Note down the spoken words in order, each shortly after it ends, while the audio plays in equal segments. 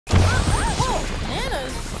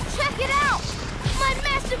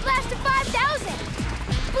blast to 5,000!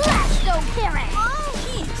 Blasto Carrot! Oh,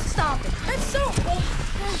 geez, stop it. That's so...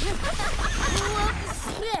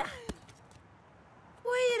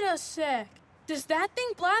 Wait a sec. Does that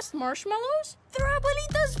thing blast marshmallows? They're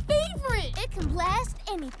Abuelita's favorite. It can blast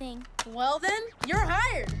anything. Well then, you're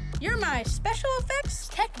hired. You're my special effects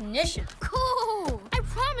technician. Cool! I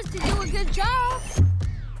promise to do a good job.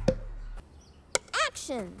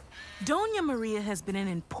 Action! Doña Maria has been an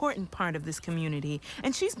important part of this community,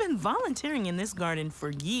 and she's been volunteering in this garden for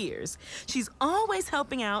years. She's always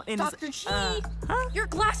helping out and Dr. G, huh? your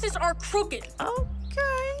glasses are crooked.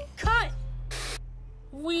 Okay. Cut.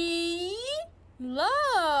 We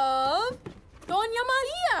love Doña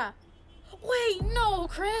Maria. Wait, no,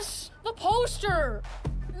 Chris. The poster.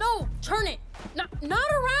 No, turn it. Not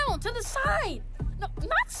around, to the side. No,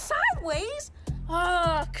 not sideways.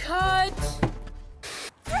 Cut.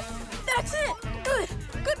 That's it. Good.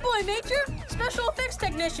 Good boy, Major. Special effects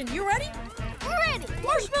technician. You ready? Ready.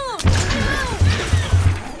 Marshmallows.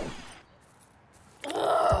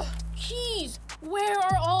 Ugh, jeez. Where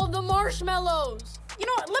are all the marshmallows? You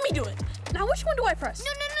know what? Let me do it. Now, which one do I press?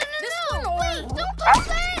 No. This one or... Wait, don't press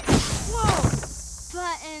that. Whoa.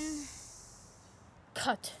 Button.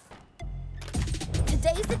 Cut.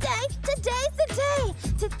 Today's the day. Today's the day.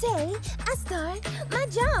 Today, I start my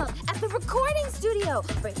job at the recording studio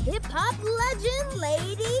for hip-hop legend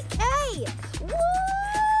Lady K.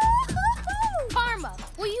 Woo-hoo-hoo! Karma,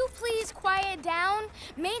 will you please quiet down?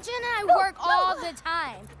 Major and I work all the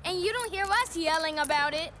time, and you don't hear us yelling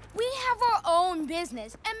about it. We have our own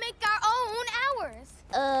business and make our own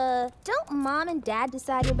hours. Don't Mom and Dad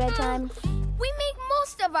decide your bedtime? We make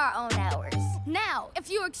most of our own hours. Now,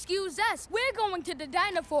 if you excuse us, we're going to the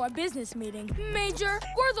diner for a business meeting. Major,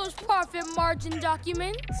 were those profit margin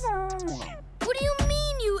documents? What do you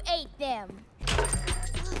mean you ate them?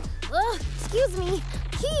 Excuse me.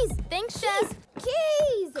 Keys. Thanks, Chef.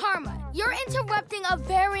 Keys. Karma, you're interrupting a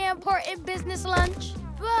very important business lunch.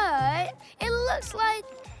 But it looks like,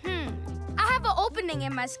 I have an opening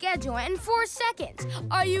in my schedule in 4 seconds.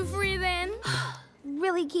 Are you free then?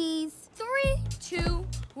 Really, Keys? 3, 2,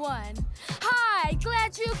 1. Hi,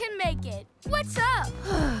 glad you can make it. What's up?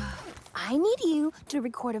 I need you to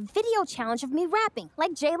record a video challenge of me rapping,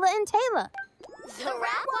 like Jayla and Taylor. The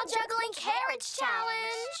Rap While Juggling Carrots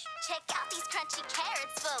Challenge. Check out these crunchy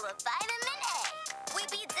carrots full of vitamin A. We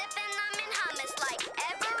be dipping them in hummus like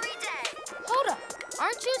every day. Hold up.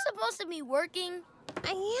 Aren't you supposed to be working?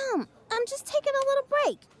 I am. I'm just taking a little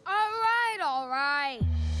break. All right.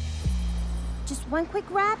 Just one quick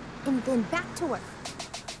rap, and then back to work.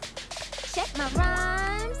 Check my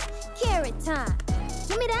rhymes. Carrot time.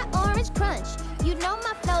 Give me that orange crunch. You know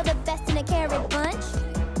my flow the best in a carrot bunch.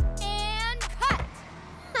 And cut.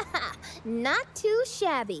 Not too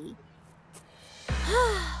shabby.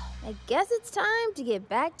 I guess it's time to get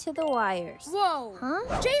back to the wires. Whoa. Huh?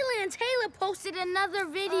 Jayla and Taylor posted another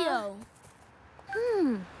video.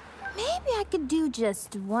 Maybe I could do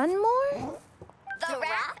just one more? The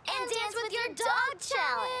Rap and Dance with Your Dog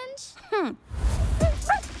Challenge.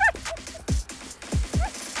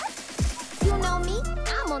 You know me,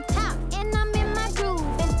 I'm on top, and I'm in my groove.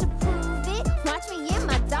 And to prove it, watch me and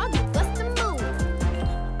my dog bust a move.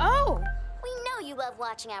 Oh. We know you love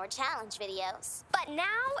watching our challenge videos. But now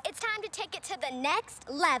it's time to take it to the next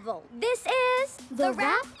level. This is The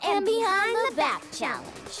Rap and Behind the Back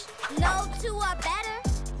Challenge. No two are better.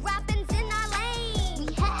 Rapping's in our lane.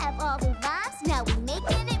 We have all the rhymes, now we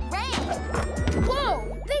making it rain. Whoa.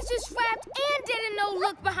 They just rapped and did a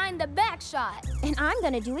no-look behind the back shot. And I'm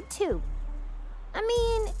gonna do it too. I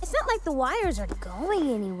mean, it's not like the wires are going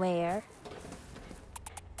anywhere.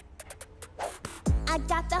 I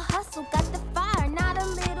got the hustle, got the fire, not a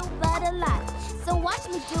little but a lot. So watch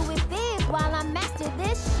me do it big while I master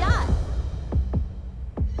this shot.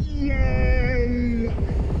 Yay!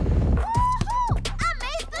 Woohoo! I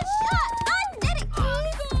made the shot! I did it,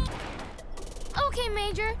 Keys! Okay,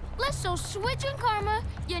 Major. Let's show Switch and Karma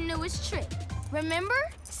your newest trick.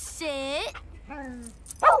 Remember? Sit. I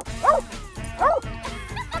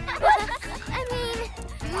mean,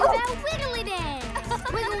 do that wiggly dance.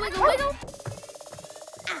 Wiggle, wiggle, wiggle.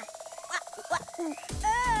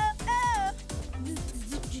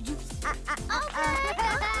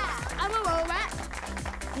 I'm a robot.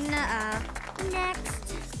 Nuh-uh. Next.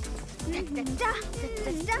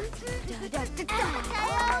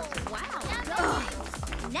 Wow.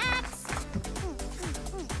 Next.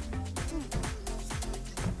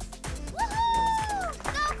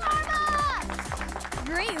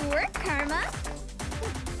 Great work, Karma.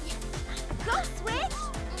 Go, Switch!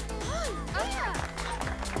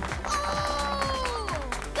 Oh!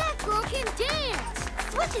 That girl can dance.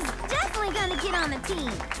 Switch Switch is definitely gonna get on the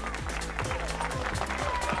team.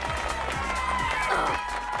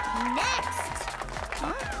 Next.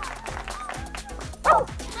 Huh?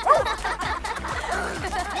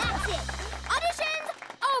 That's it. Auditions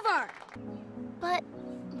over. But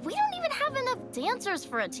we don't even have enough dancers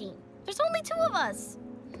for a team. There's only 2 of us.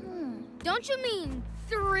 Don't you mean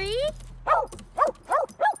 3?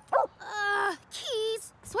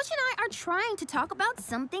 Keys, Switch and I are trying to talk about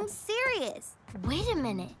something serious. Wait a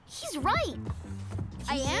minute. He's right.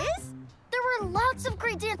 I am? There were lots of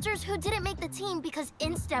great dancers who didn't make the team because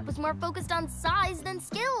Instep was more focused on size than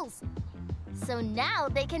skills. So now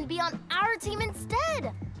they can be on our team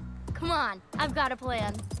instead. Come on, I've got a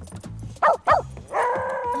plan.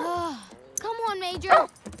 Come on, Major.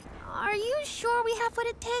 Are you sure we have what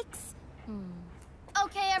it takes?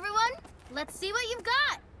 Okay, everyone, let's see what you've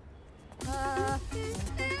got.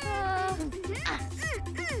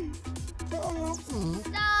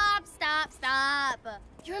 Stop.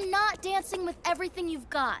 You're not dancing with everything you've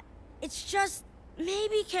got. It's just,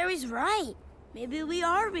 maybe Carrie's right. Maybe we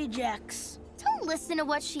are rejects. Don't listen to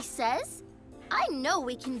what she says. I know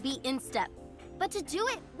we can beat Instep, but to do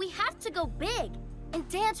it, we have to go big and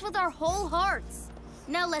dance with our whole hearts.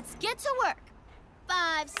 Now let's get to work.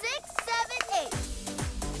 5, 6, 7, 8.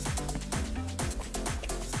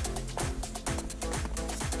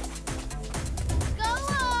 Go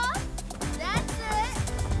off. That's it.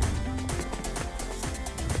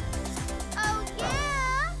 Oh,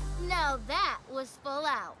 yeah. Now that was full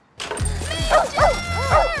out.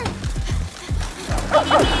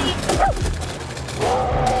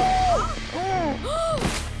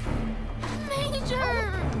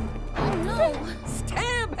 Major! Oh, no.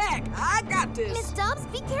 Stand back! I got this! Miss Stubbs,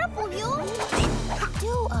 be careful, you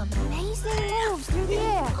do amazing moves through the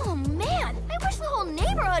air. Oh, man! I wish the whole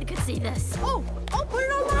neighborhood could see this. Oh, I'll put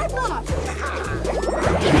it on my vlog.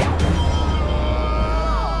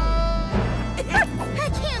 I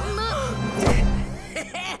can't look.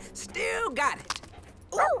 Still got it.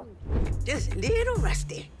 Ooh, just a little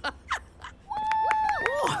rusty.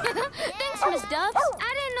 Thanks, Miss Dubs.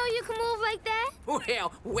 I didn't know you could move like that.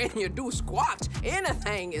 Well, when you do squats,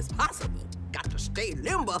 anything is possible. Got to stay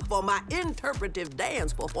limber for my interpretive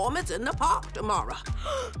dance performance in the park tomorrow.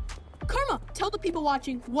 Karma, tell the people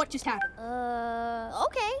watching what just happened.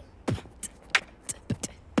 Okay.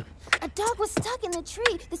 A dog was stuck in the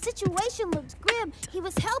tree. The situation looked grim. He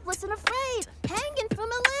was helpless and afraid, hanging from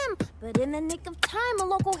a limb. But in the nick of time, a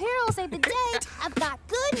local hero saved the day. I've got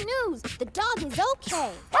good news. The dog is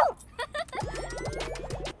okay.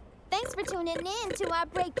 Thanks for tuning in to our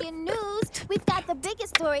breaking news. We've got the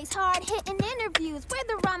biggest stories, hard-hitting interviews. We're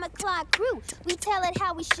the Rhyme O'Clock crew. We tell it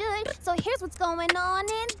how we should. So here's what's going on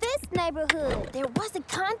in this neighborhood. There was a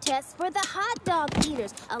contest for the hot dog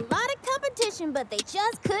eaters. A lot of competition, but they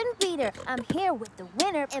just couldn't beat her. I'm here with the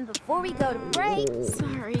winner, and before we go to break...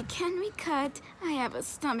 Sorry, can we cut? I have a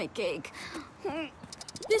stomach ache.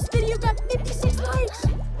 This video got 56 likes.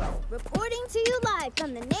 Reporting to you live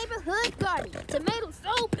from the neighborhood garden. Tomatoes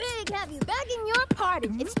so big, have you back in your party.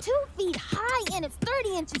 It's 2 feet high and it's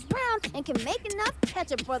 30 inches round and can make enough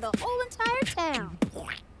ketchup for the whole entire town.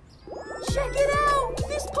 Check it out.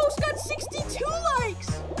 This post got 62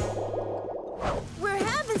 likes. We're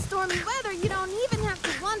having stormy weather. You don't even have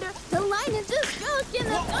to wonder. The lightning just struck and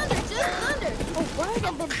the thunder just thundered. A word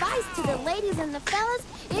of advice to the ladies and the fellas.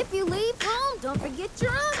 If you leave home, don't forget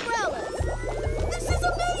your umbrellas. This is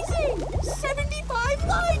amazing. 75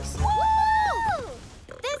 likes. Woo!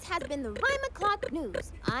 This has been the Rhyme O'Clock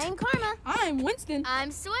News. I'm Karma. I'm Winston.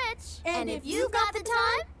 I'm Switch. And if you've got the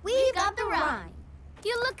time, we've got the rhyme.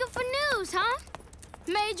 You're looking for news, huh?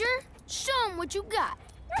 Major, show 'em what you got.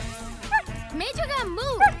 Major got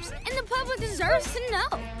moves, and the public deserves to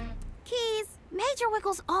know. Keys, Major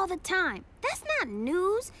wiggles all the time. That's not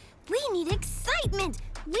news. We need excitement.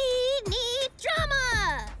 We need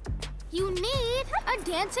drama. You need a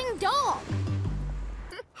dancing dog.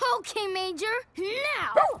 Okay, Major,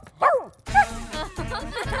 now.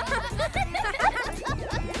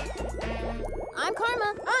 I'm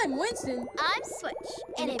Karma. I'm Winston. I'm Switch.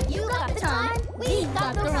 And if you got the time, we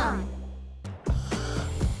got the rhyme.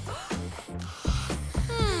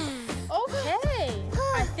 Okay.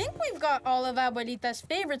 I think we've got all of Abuelita's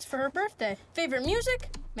favorites for her birthday. Favorite music?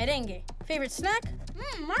 Merengue. Favorite snack?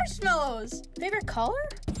 Marshmallows. Favorite color?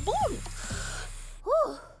 Blue.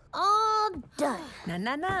 Whew, all done.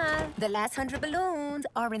 Na. The last 100 balloons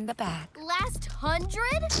are in the back. Last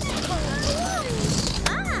 100?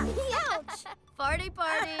 Ouch. Party.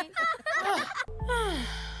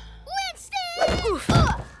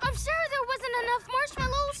 Winston! I'm sorry there wasn't enough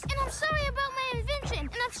marshmallows, and I'm sorry about my invention,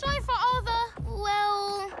 and I'm sorry for all the,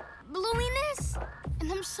 well,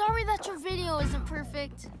 sorry that your video isn't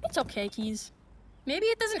perfect. It's okay, Keys. Maybe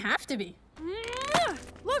it doesn't have to be.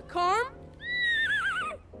 Look, Carm.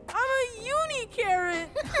 I'm a uni-carrot.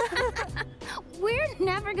 We're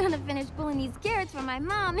never gonna finish pulling these carrots for my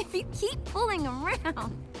mom if you keep pulling them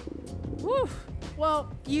around. Woof.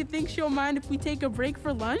 Well, you think she'll mind if we take a break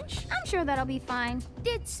for lunch? I'm sure that'll be fine.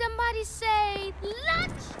 Did somebody say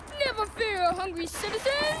lunch? Never fear, hungry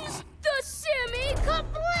citizens. The Sammy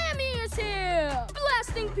Kablammy is here,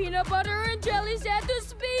 blasting peanut butter and jellies at the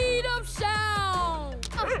speed of sound.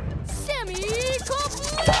 Sammy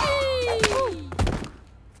Kablammy!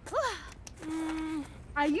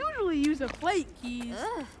 I usually use a plate, Keys.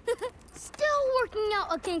 Still working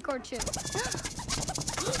out a kink or two.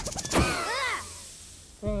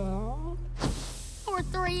 Or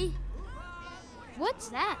three. What's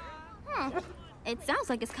that? It sounds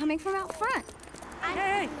like it's coming from out front.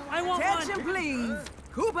 Hey, I want one. Attention, please.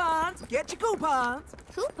 Coupons. Get your coupons.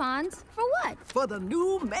 Coupons? For what? For the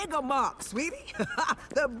new Mega Mart, sweetie.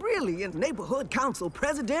 The brilliant neighborhood council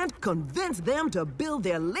president convinced them to build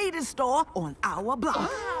their latest store on our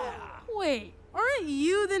block. Wait, aren't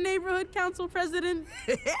you the neighborhood council president?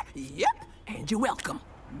 Yep, and you're welcome.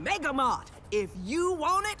 Mega Mart. If you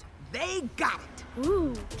want it, they got it.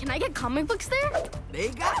 Ooh, can I get comic books there? They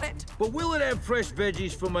got it. But will it have fresh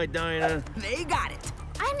veggies for my diner? They got it.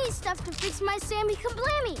 I need stuff to fix my Sammy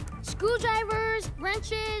Kablammy. Screwdrivers,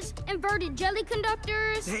 wrenches, inverted jelly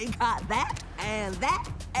conductors. They got that, and that,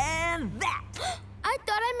 and that. I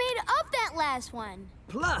thought I made up that last one.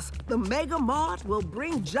 Plus, the Mega Mart will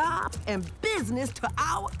bring jobs and business to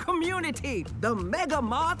our community. The Mega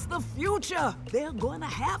Mart's the future. They're going to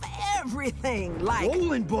have everything like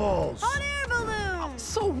Bowling balls. hot air balloons.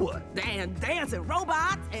 So what? And dancing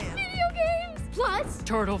robots and Video games. Plus,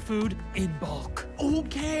 Turtle food in bulk. Who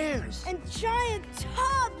cares? and giant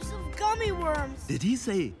tubs of gummy worms. Did he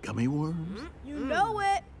say gummy worms? You know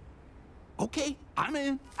it. Okay, I'm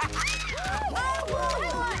in.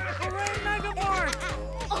 Hooray, Mega Mart!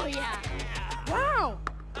 Oh, yeah. Wow!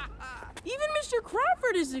 Even Mr.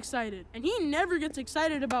 Crawford is excited, and he never gets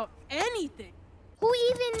excited about anything. Who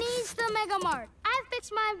even needs the Mega Mart? I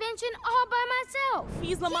fixed my invention all by myself.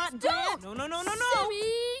 He's Lamont Dad. No.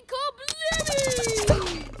 Sammy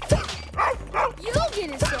Kablammy! You get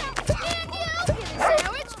a sandwich, and you get a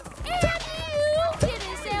sandwich, and you get a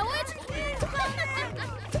sandwich.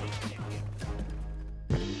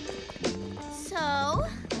 So,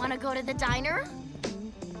 wanna go to the diner?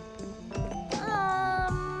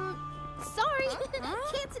 Sorry.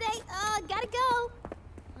 Can't today. Gotta go.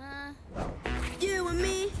 You and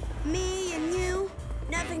me and you.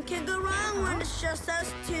 Nothing can go wrong when it's just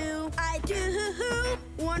us two. I do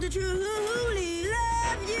want to truly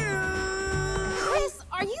love you. Chris,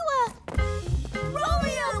 are you a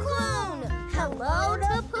Romeo clone? Hello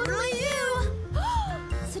to Poodle You.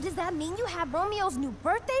 So does that mean you have Romeo's new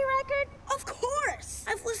birthday record? Of course!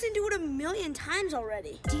 I've listened to it 1,000,000 times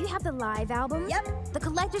already. Do you have the live album? Yep. The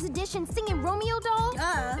collector's edition Singing Romeo doll?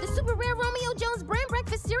 Duh. The super rare Romeo Jones brand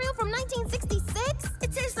breakfast cereal from 1966?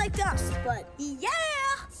 It tastes like dust, but yeah!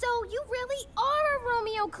 So you really are a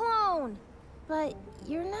Romeo clone. But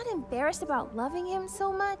you're not embarrassed about loving him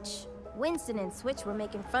so much? Winston and Switch were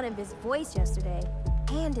making fun of his voice yesterday,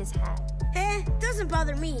 and his hat. Doesn't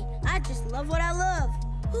bother me. I just love what I love.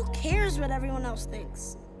 Who cares what everyone else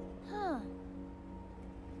thinks? Huh.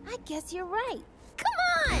 I guess you're right. Come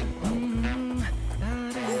on!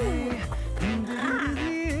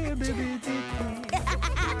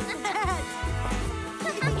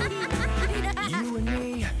 You and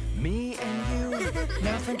me and you.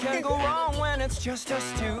 Nothing can go wrong when it's just us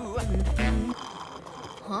two.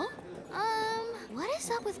 Huh? What is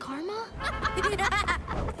up with Karma?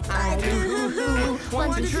 I do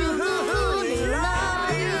want to truly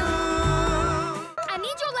love you. I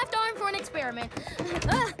need your left arm for an experiment.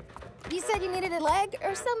 You said you needed a leg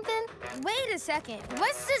or something? Wait a second.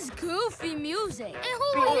 What's this goofy music? And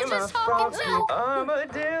who are you just talking to?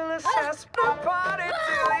 Armadillo party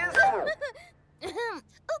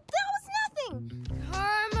That was nothing.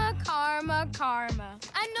 Karma.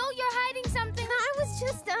 I know you're hiding something. I was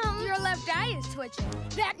just, Your left eye is twitching.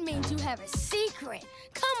 That means you have a secret.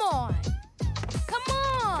 Come on.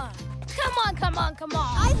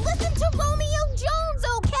 I listened to Romeo Jones,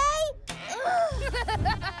 okay?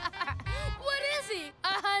 What is he,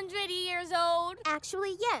 100 years old?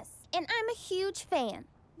 Actually, yes. And I'm a huge fan.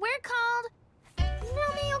 We're called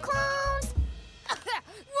Romeo Clones.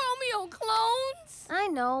 Romeo clones? I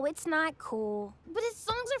know, it's not cool. But his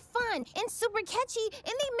songs are fun and super catchy, and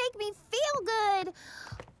they make me feel good.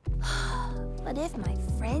 But if my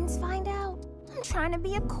friends find out, I'm trying to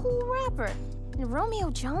be a cool rapper, And Romeo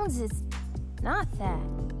Jones is not that.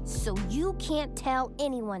 So you can't tell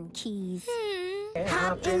anyone, Keys.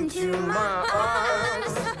 Hop into my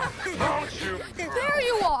arms. There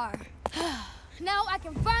you are. Now I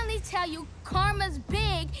can finally tell you Karma's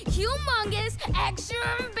big, humongous,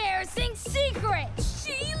 extra embarrassing secret.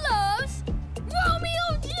 She loves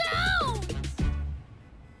Romeo Jones!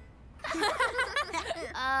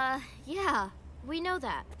 Yeah, we know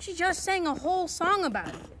that. She just sang a whole song about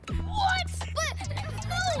it. What? But,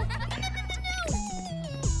 no!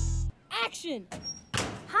 Action!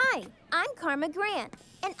 Hi, I'm Karma Grant,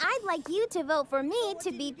 and I'd like you to vote for me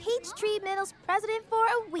to be Peachtree Middle's president for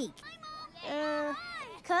a week.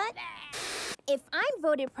 Cut? If I'm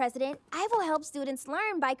voted president, I will help students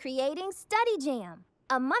learn by creating Study Jam,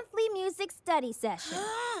 a monthly music study session.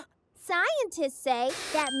 Scientists say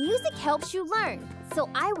that music helps you learn, so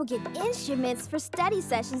I will get instruments for study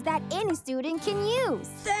sessions that any student can use.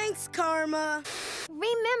 Thanks, Karma.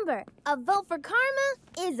 Remember, a vote for Karma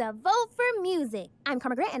is a vote for music. I'm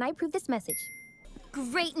Karma Grant, and I approve this message.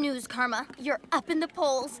 Great news, Karma. You're up in the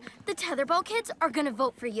polls. The Tetherball kids are gonna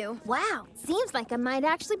vote for you. Wow, seems like I might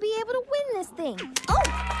actually be able to win this thing. Oh!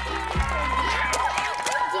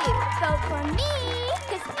 You vote for me,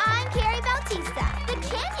 because I'm Carrie Bautista, the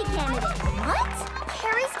candy candidate. What?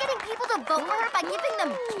 Carrie's getting people to vote for her by giving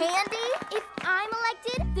them candy? If I'm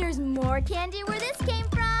elected, there's more candy where this came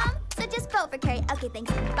from. So just vote for Carrie. Okay, thanks.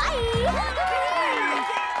 Bye!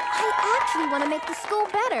 I actually want to make the school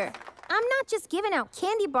better. I'm not just giving out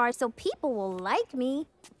candy bars so people will like me.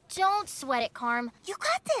 Don't sweat it, Carm. You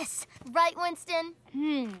got this. Right, Winston?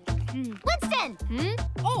 Winston!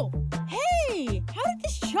 Oh, hey! How did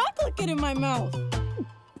this chocolate get in my mouth?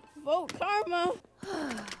 Vote Karma.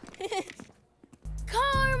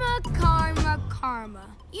 Karma, Karma,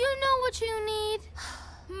 Karma. You know what you need?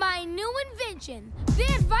 My new invention, the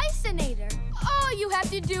Advicinator. All you have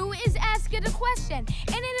to do is ask it a question,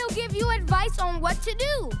 and it'll give you advice on what to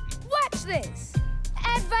do. Watch this.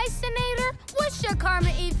 Advicinator, what should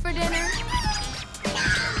Karma eat for dinner?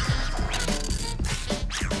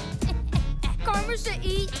 Karma should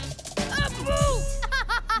eat a boot.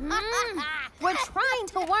 We're trying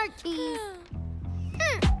to work, Keys.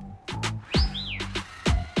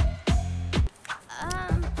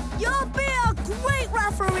 You'll be a great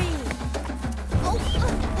referee.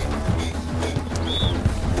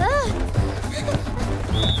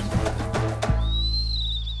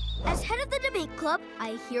 As head of the debate club,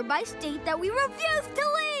 I hereby state that we refuse to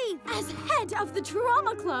leave! As head of the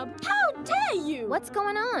drama club, how dare you? What's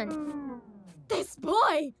going on? This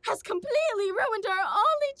boy has completely ruined our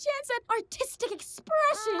only chance at artistic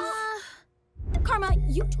expression. Karma,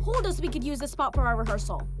 you told us we could use this spot for our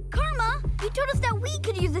rehearsal. Karma, you told us that we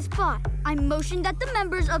could use this spot. I motioned that the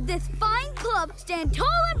members of this fine club stand tall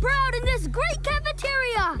and proud in this great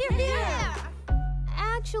cafeteria. Yeah.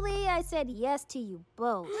 Actually, I said yes to you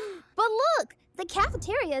both. But look, the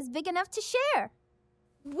cafeteria is big enough to share.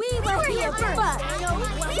 We were here first.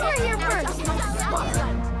 We were here first.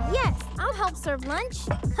 Yes, I'll help serve lunch.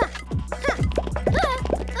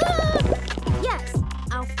 Yes,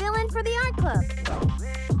 I'll fill in for the art club.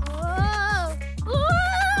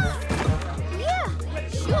 Yeah,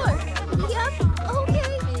 sure. Yep,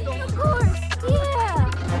 okay, of course. Yeah,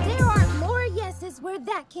 there aren't more yeses where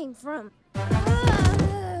that came from.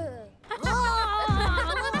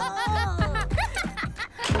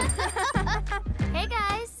 Hey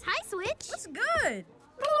guys. Hi, Switch. What's good?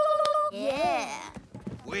 Yeah.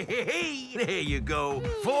 Hey, there you go.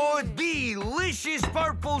 4 delicious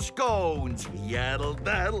purple scones. Yaddle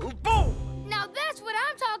daddle boom. Now that's what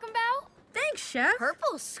I'm talking about. Thanks, Chef.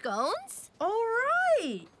 Purple scones? All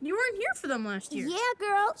right. You weren't here for them last year. Yeah,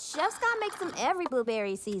 girl. Chef Scott makes them every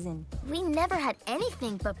blueberry season. We never had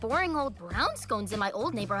anything but boring old brown scones in my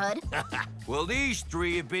old neighborhood. Well, these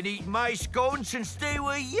 3 have been eating my scones since they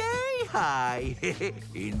were yay high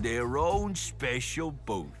in their own special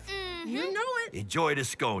booth. You know it. Enjoy the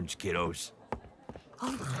scones, kiddos.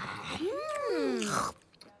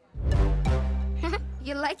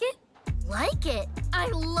 You like it? Like it? I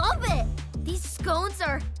love it! These scones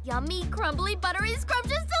are yummy, crumbly, buttery,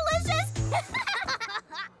 scrumptious, delicious!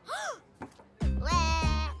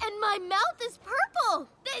 And my mouth is purple!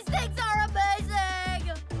 These things are amazing!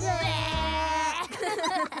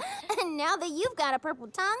 And now that you've got a purple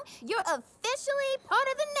tongue, you're officially part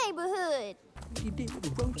of the neighborhood.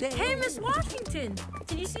 Hey, Miss Washington.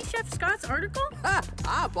 Did you see Chef Scott's article?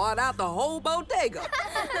 I bought out the whole bodega.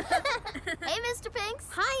 Hey, Mr. Pinks.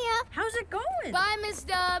 Hiya. How's it going? Bye, Miss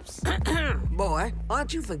Dubs. Boy,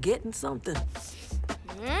 aren't you forgetting something?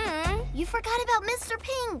 you forgot about Mr.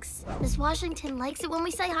 Pinks. Miss Washington likes it when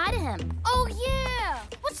we say hi to him. Oh, yeah!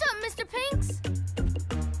 What's up, Mr. Pinks?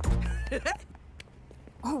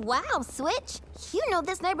 Oh, wow, Switch. You know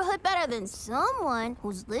this neighborhood better than someone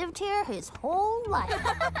who's lived here his whole life.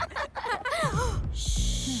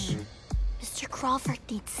 Shh. Mr. Crawford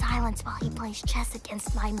needs silence while he plays chess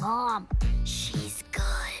against my mom. She's good.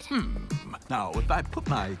 Now, if I put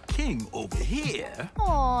my king over here...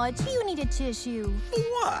 Aw, do you need a tissue?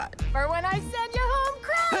 What? For when I send you home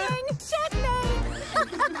crying. Checkmate!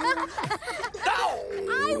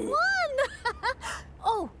 I won!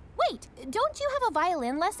 Oh, wait, don't you have a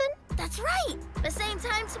violin lesson? That's right. The same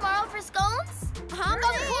time tomorrow for scones? Of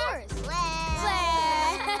course.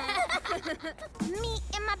 Me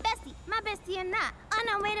and my bestie and I, on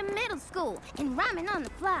our way to middle school and rhyming on the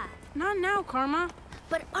fly. Not now, Karma.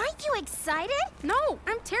 But aren't you excited? No,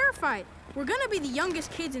 I'm terrified. We're gonna be the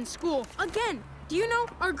youngest kids in school. Again, do you know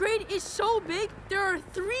our grade is so big, there are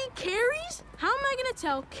 3 Carries? How am I gonna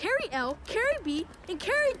tell Carrie L, Carrie B, and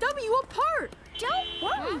Carrie W apart? Don't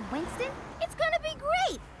worry, Winston. It's gonna be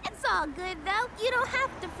great. It's all good, though. You don't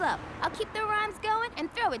have to flow. I'll keep the rhymes going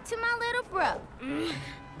and throw it to my little bro.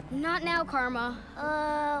 Not now, Karma.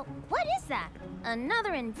 What is that?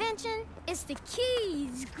 Another invention? It's the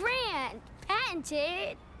Keys Grand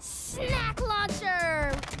patented snack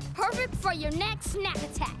launcher. Perfect for your next snack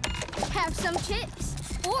attack. Have some chips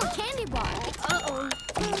or candy bars.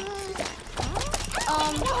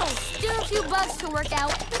 Still a few bugs to work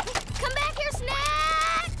out. Come back here,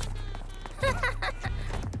 snack!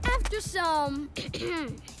 After some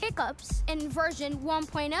hiccups in version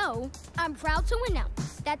 1.0, I'm proud to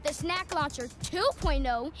announce that the Snack Launcher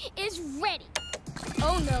 2.0 is ready.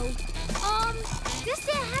 Oh no. This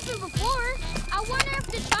didn't happen before. I wonder if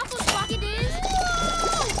the chocolate rocket is.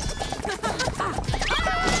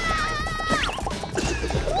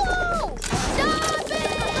 Whoa! Stop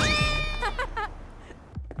it!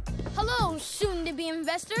 Hello, soon-to-be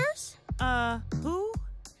investors. Who?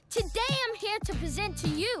 Today I'm here to present to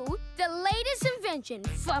you the latest invention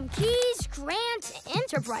from Keys Grant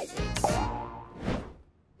Enterprises.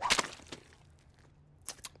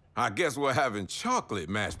 I guess we're having chocolate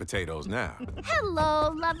mashed potatoes now.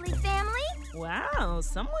 Hello, lovely family. Wow,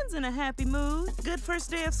 someone's in a happy mood. Good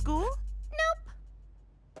first day of school? Nope.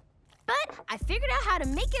 But I figured out how to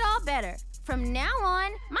make it all better. From now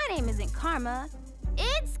on, my name isn't Karma.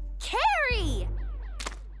 It's Carrie.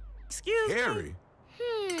 Excuse me? Carrie?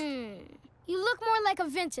 You look more like a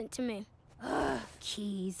Vincent to me.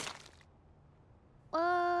 Keys.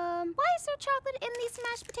 Why is there chocolate in these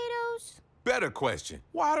mashed potatoes? Better question.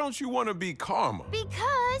 Why don't you want to be Karma?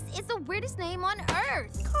 Because it's the weirdest name on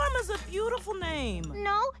Earth. Karma's a beautiful name.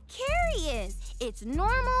 No, Carrie is. It's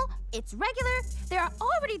normal, it's regular. There are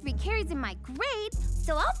already 3 Carries in my grade,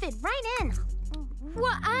 so I'll fit right in.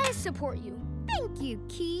 Well, I support you. Thank you,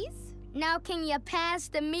 Keys. Now can you pass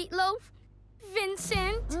the meatloaf,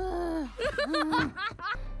 Vincent?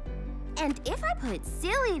 And if I put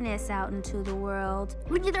silliness out into the world,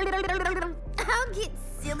 I'll get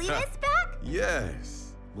silliness back?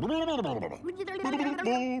 Yes.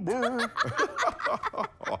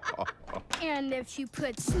 And if you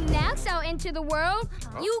put snacks out into the world,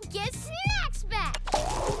 you get snacks back.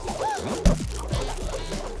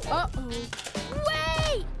 Uh-oh.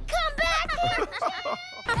 Wait! Come back here!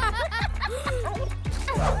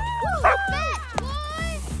 Fetch,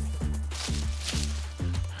 boy!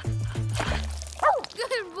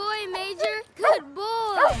 Good boy, Major. Good boy.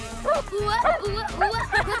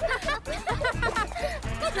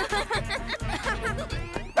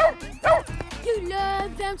 You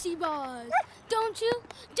love bouncy balls, don't you?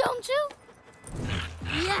 Don't you?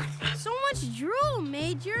 Yeah, so much drool,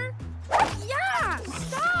 Major. Yeah,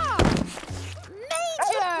 stop!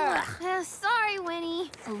 Major! Sorry,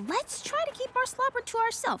 Winnie. Let's try to keep our slobber to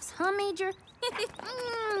ourselves, huh, Major?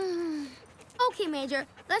 Okay, Major,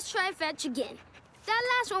 let's try fetch again. That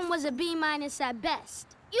last one was a B- at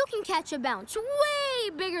best. You can catch a bounce way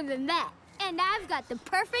bigger than that. And I've got the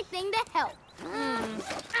perfect thing to help.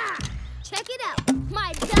 Check it out.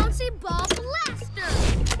 My bouncy ball blaster.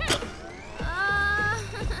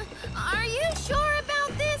 Are you sure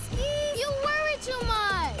about this, Keys? You worry too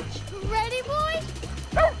much. Ready, boy?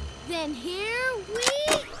 Then here we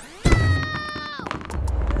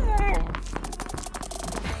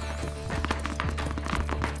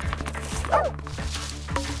go.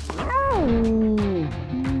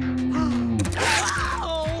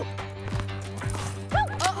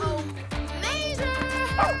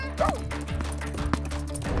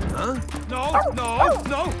 No!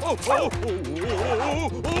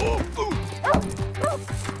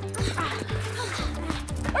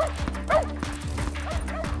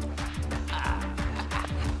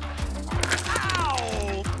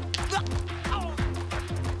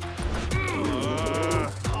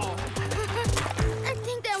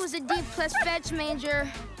 much,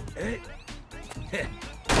 Major.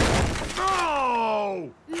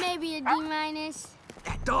 No! Maybe a D-.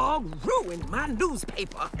 That dog ruined my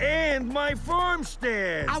newspaper. And my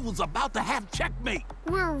farmstead. I was about to have checkmate.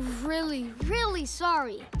 We're really, really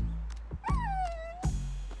sorry.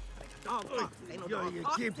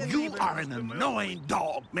 You are an annoying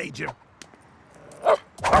dog, Major.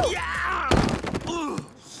 Yeah!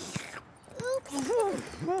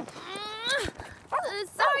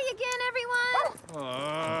 Sorry again, everyone.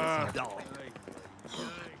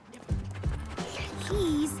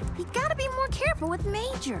 Please, we gotta be more careful with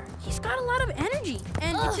Major. He's got a lot of energy,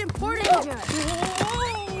 and it's important. Major.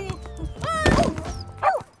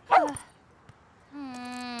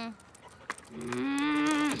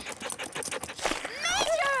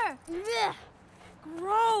 Major!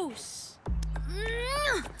 Gross.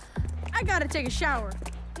 I gotta take a shower.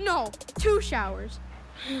 No, 2 showers.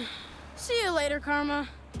 See you later, Karma.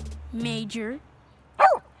 Major.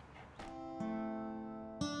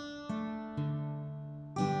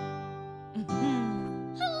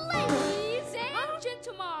 Ladies and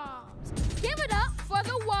gentlemen, give it up for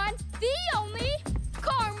the one, the only,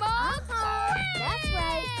 Karma. That's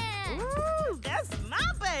right. Ooh, that's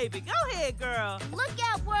my baby. Go ahead, girl. Look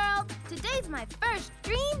out, world. Today's my first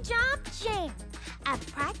Dream Job Jam. I've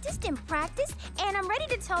practiced and practiced, and I'm ready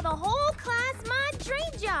to tell the whole class my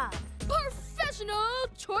dream job. Professional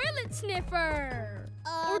toilet sniffer.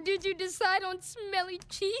 Or did you decide on smelly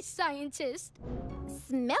cheese scientist?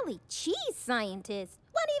 Smelly cheese scientist?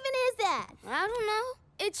 What even is that? I don't know.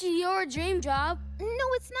 It's your dream job.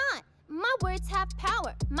 No, it's not. My words have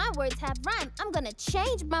power. My words have rhyme. I'm gonna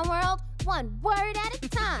change my world one word at a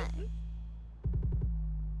time.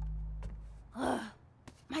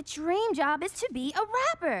 My dream job is to be a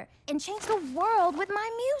rapper and change the world with my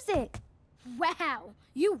music. Wow,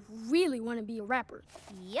 you really want to be a rapper.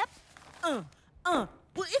 Yep. Well,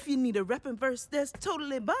 if you need a rapping verse that's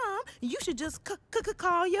totally bomb, you should just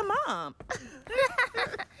call your mom.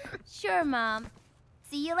 Sure, Mom.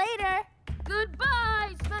 See you later.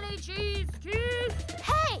 Goodbye, smelly cheese.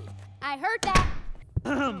 Hey, I heard that.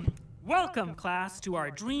 Welcome, class, to our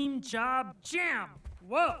Dream Job Jam.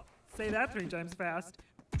 Whoa, say that 3 times fast.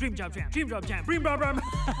 Dream Job Jam, Dream Job Jam, Dream Job Jam.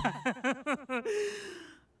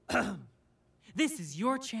 This is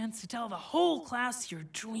your chance to tell the whole class your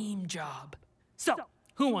dream job. So,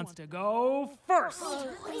 who wants to go first?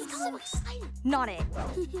 He's so excited. Not it.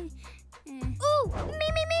 Ooh,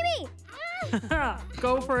 me.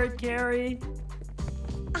 Go for it, Carrie.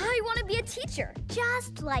 I want to be a teacher.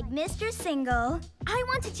 Just like Mr. Single, I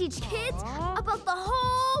want to teach kids about the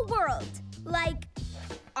whole world. Like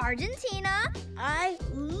Argentina. I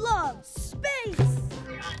love space.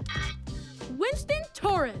 Winston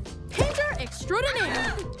Torres, painter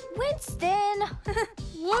extraordinaire. Winston.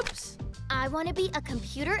 Whoops. I want to be a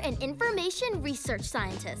computer and information research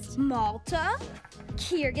scientist. Malta.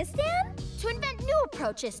 Kyrgyzstan? To invent new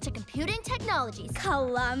approaches to computing technologies.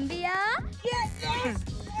 Colombia. Yes.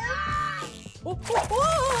 I'm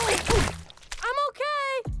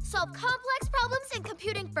okay. Solve complex problems in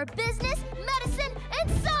computing for business, medicine,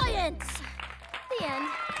 and science. The end.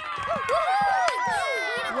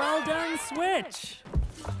 Well done, Switch.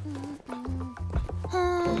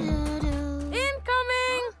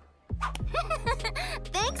 Incoming!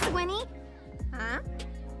 Thanks, Winnie. Huh?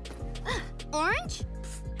 Orange?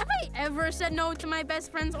 Have I ever said no to my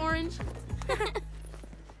best friend's orange?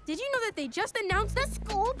 Did you know that they just announced the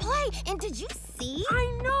school play? And did you see?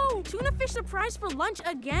 I know! Tuna fish surprise for lunch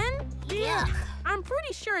again? Yeah. I'm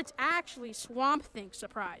pretty sure it's actually Swamp Thing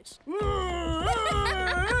surprise.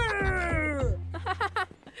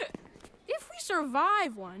 If we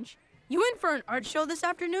survive lunch, you in for an art show this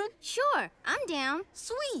afternoon? Sure, I'm down.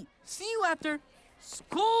 Sweet. See you after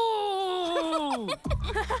school.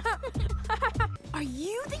 Are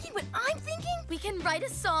you thinking what I'm thinking? We can write a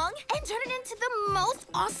song and turn it into the most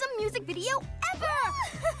awesome music video ever!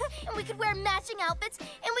 And we could wear matching outfits,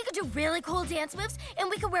 and we could do really cool dance moves, and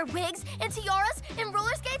we could wear wigs and tiaras and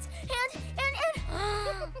roller skates and...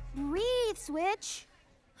 Breathe, Switch.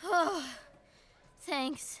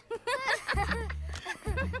 Thanks.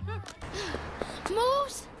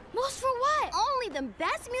 Moves? Moves for what? Only the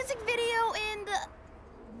best music video in the...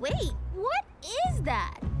 Wait, what is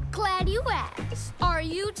that? Glad you asked. Are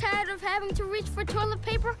you tired of having to reach for toilet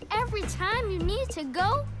paper every time you need to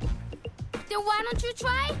go? Then why don't you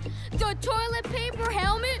try the toilet paper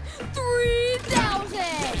helmet 3000?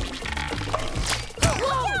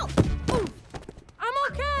 Whoa! I'm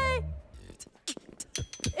okay.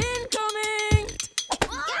 Incoming!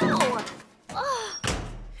 Ow!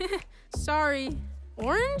 Sorry.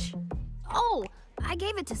 Orange? Oh, I I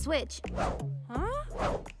gave it to Switch. Huh?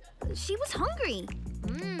 She was hungry.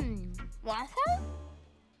 What?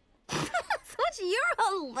 Switch, you're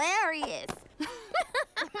hilarious.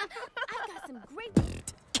 I got some great...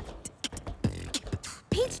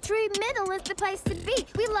 Peachtree Middle is the place to be.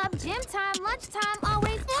 We love gym time, lunchtime,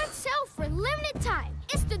 always On sale for limited time.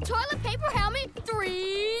 It's the toilet paper helmet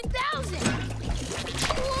 3000.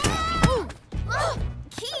 Whoa! Oh,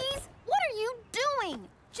 Keys, what are you doing?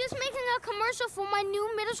 Just making a commercial for my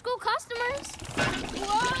new middle school customers.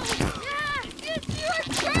 Whoa! Yeah, it's your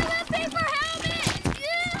toilet paper helmet!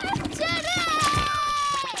 Yeah, today!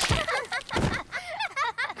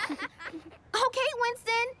 Okay,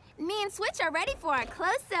 Winston. Me and Switch are ready for a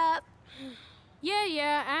close-up.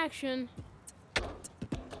 Yeah, action.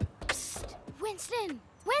 Psst, Winston!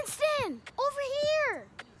 Winston! Over here!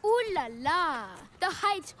 Ooh la la! The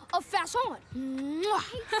height of fashion. Mwah.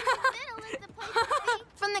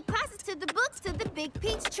 From the classes to the books to the big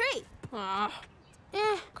peach tree.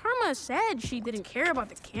 Karma said she didn't care about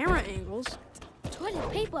the camera angles.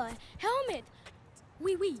 Toilet paper, helmet.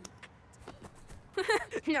 Wee wee.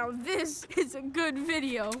 Now this is a good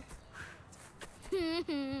video.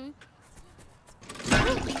 No,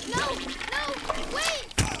 wait!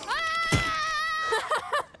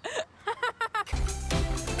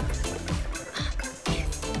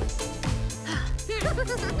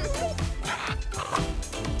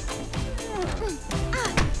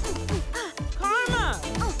 Karma!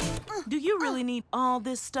 Do you really need all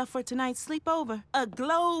this stuff for tonight's sleepover? A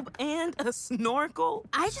globe and a snorkel?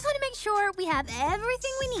 I just want to make sure we have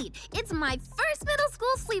everything we need. It's my first middle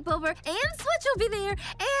school sleepover, and Switch will be there,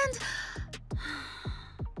 and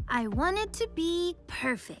I want it to be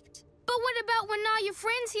perfect. But what about when all your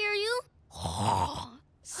friends hear you?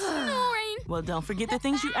 Snoring. Well, don't forget the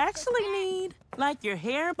things you actually need, like your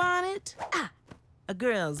hair bonnet. A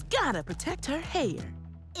girl's gotta protect her hair.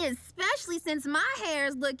 Especially since my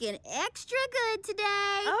hair's looking extra good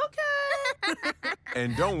today. Okay.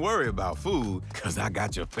 And don't worry about food, because I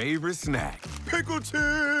got your favorite snack. Pickle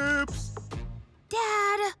chips!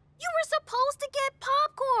 Dad, you were supposed to get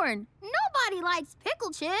popcorn. Nobody likes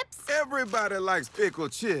pickle chips. Everybody likes pickle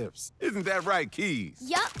chips. Isn't that right, Keys?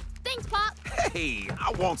 Yup. Thanks, Pop. Hey,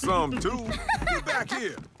 I want some too. Get back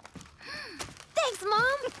here. Thanks,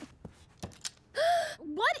 Mom.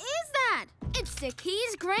 What is that? It's the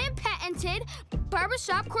Keys Grand Patented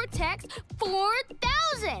Barbershop Cortex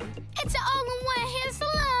 4000. It's an all-in-one hair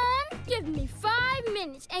salon. Give me 5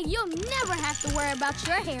 minutes and you'll never have to worry about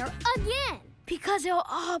your hair again. Because it'll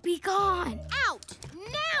all be gone. Out!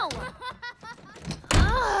 Now!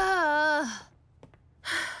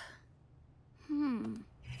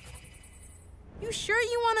 You sure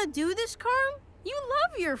you want to do this, Carm? You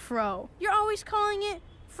love your fro. You're always calling it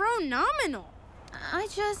fro-nominal. I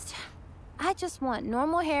just want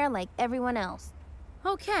normal hair like everyone else.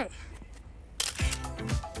 Okay.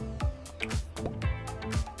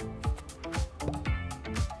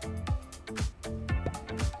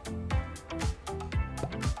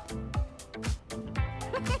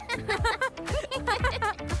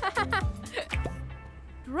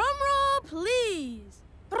 Drum roll, please.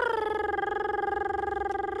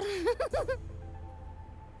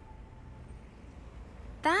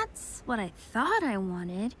 That's what I thought I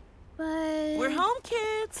wanted, but... We're home,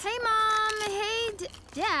 kids. Hey, Mom. Hey,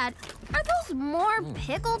 Dad. Are those more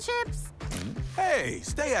pickle chips? Hey,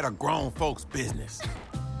 stay out of grown folks' business.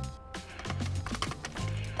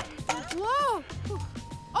 Whoa.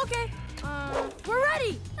 Okay. We're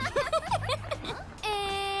ready.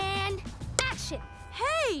 And action.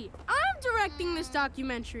 Hey, I'm directing this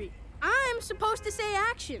documentary. I'm supposed to say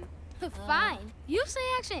action. Fine. You say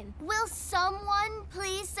action. Will someone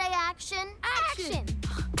please say action? Action.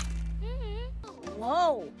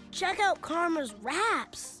 Whoa, check out Karma's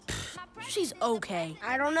raps. She's okay.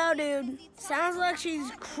 I don't know, dude. Sounds like she's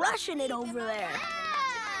crushing it over there.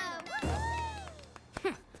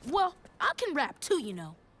 Well, I can rap too, you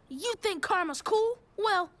know. You think Karma's cool?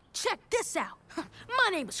 Well, check this out. My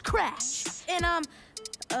name is Crash, and I'm,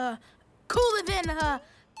 cooler than,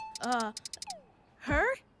 her?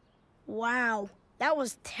 Wow, that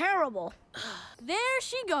was terrible. There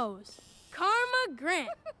she goes. Karma Grant.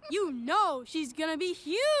 You know she's gonna be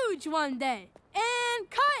huge one day. And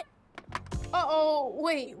cut! Uh-oh,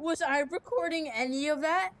 wait, was I recording any of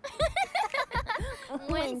that?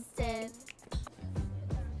 Winston.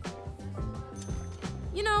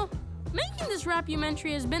 You know, making this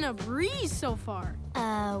rapumentary has been a breeze so far.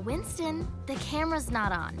 Winston, the camera's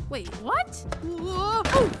not on. Wait, what? Whoa!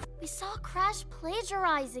 We saw Crash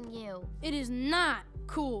plagiarizing you. It is not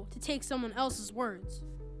cool to take someone else's words.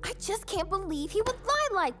 I just can't believe he would lie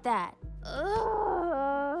like that.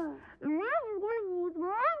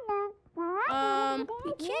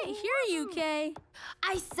 We can't hear you, Kay.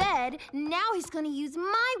 I said now he's gonna use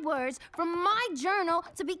my words from my journal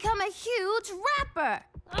to become a huge rapper.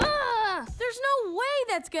 There's no way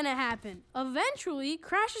that's gonna happen. Eventually,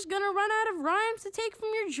 Crash is gonna run out of rhymes to take from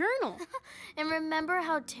your journal. And remember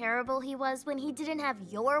how terrible he was when he didn't have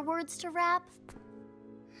your words to rap?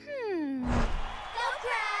 Go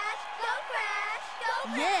Crash! Go Crash! Go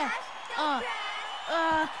Crash! Yeah. Go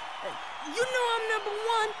Crash! You know I'm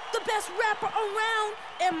 #1, the best rapper around,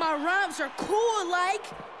 and my rhymes are cool like,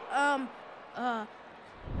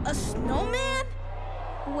 a snowman?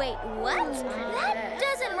 Wait, what? That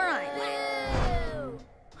doesn't rhyme.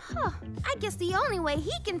 Huh. I guess the only way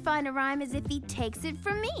he can find a rhyme is if he takes it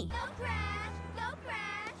from me. Go Crash! Go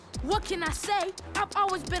Crash! What can I say? I've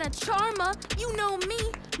always been a charmer. You know me.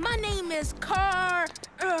 My name is Crash.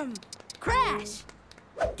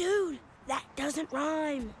 Dude, that doesn't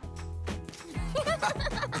rhyme.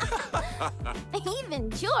 Even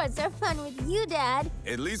chores are fun with you, Dad.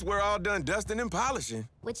 At least we're all done dusting and polishing.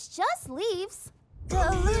 Which just leaves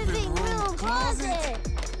the living room closet.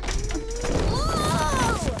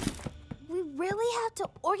 Whoa! We really have to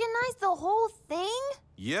organize the whole thing?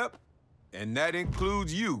 Yep. And that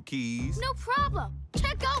includes you, Keys. No problem.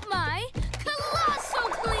 Check out my Colossal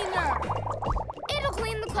Cleaner. It'll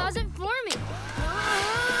clean the closet for me.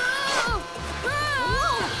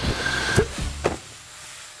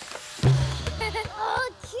 Oh,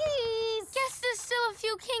 Keys! Guess there's still a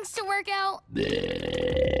few kinks to work out.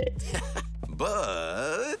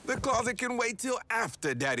 But the closet can wait till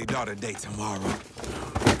after Daddy-Daughter Day tomorrow.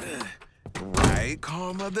 Right,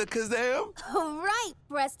 Karma the Kazam? Right,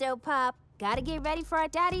 Presto Pop. Gotta get ready for our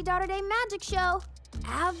Daddy-Daughter Day magic show.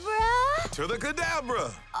 Abra! To the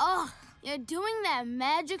Kadabra! Oh, you're doing that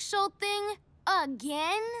magic show thing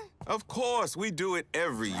again? Of course, we do it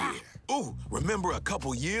every year. Ooh, remember a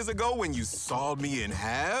couple years ago when you sawed me in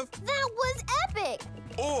half? That was epic!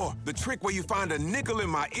 Or the trick where you find a nickel in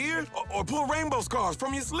my ear or pull rainbow scars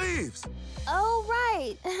from your sleeves. Oh,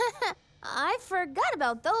 right. I forgot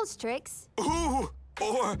about those tricks. Ooh,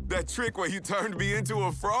 or that trick where you turned me into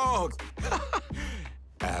a frog.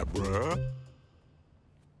 Abra.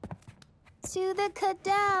 To the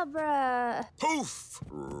Kadabra. Poof!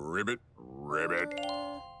 Ribbit, ribbit.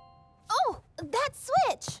 Oh, that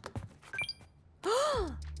switch!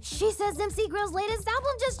 She says MC Grill's latest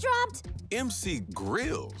album just dropped. MC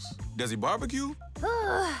Grills? Does he barbecue?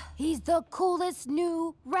 He's the coolest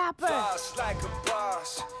new rapper. Floss like a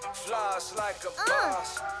boss, floss like a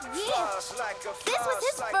boss, floss like a This was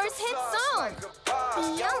his first hit song.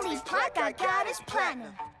 The only part I got is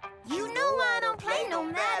platinum. You know I don't play no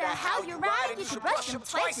matter how you ride it, you should brush him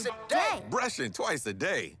twice a day. Brushing twice a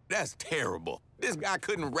day? That's terrible. This guy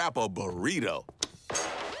couldn't rap a burrito.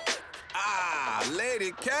 Ah,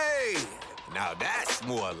 Lady K. Now that's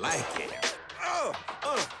more like it.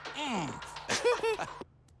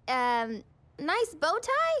 Nice bow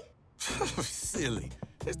tie? Silly.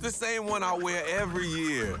 It's the same one I wear every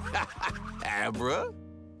year. Abra.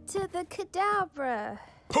 To the Kadabra.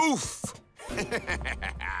 Poof!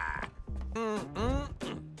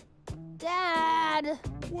 Dad.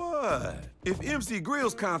 What? If MC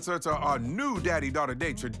Grill's concerts are our new Daddy-Daughter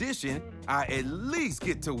Day tradition, I at least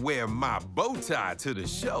get to wear my bow tie to the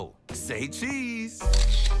show. Say cheese.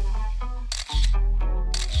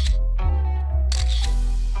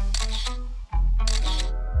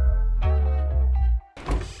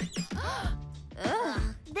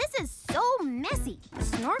 This is so messy.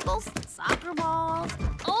 Snorkels, soccer balls,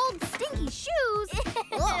 old stinky shoes.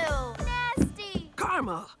 Ew, nasty.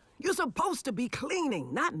 Karma, you're supposed to be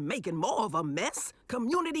cleaning, not making more of a mess.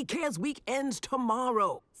 Community Cares Week ends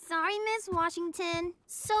tomorrow. Sorry, Miss Washington.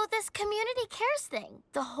 So this community cares thing,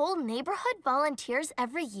 the whole neighborhood volunteers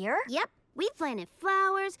every year? Yep. We planted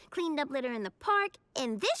flowers, cleaned up litter in the park,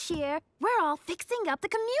 and this year, we're all fixing up the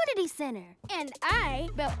community center. And I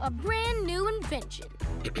built a brand new invention.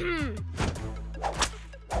 The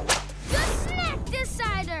Snack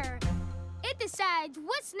Decider! It decides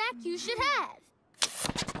what snack you should have.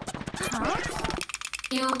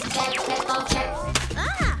 You get pickle chips.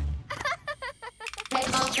 Ah!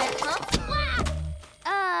 Pickle chips.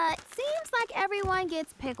 Seems like everyone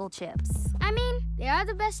gets pickle chips. I mean, they are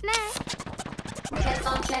the best snack.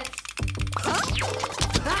 Pickle chips.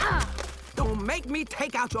 Ah! Don't make me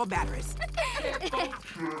take out your batteries.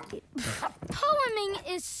 Poeming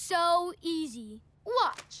is so easy.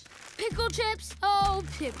 Watch. Pickle chips, oh,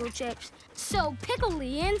 pickle chips. So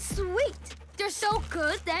pickly and sweet. They're so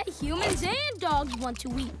good that humans and dogs want to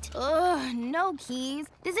eat. Ugh, no, Keys.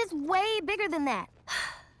 This is way bigger than that.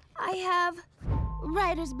 I have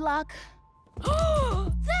writer's block.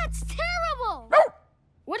 That's terrible!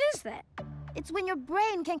 What is that? It's when your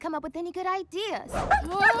brain can't come up with any good ideas.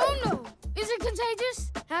 Oh, no. Is it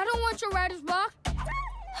contagious? I don't want your writer's block.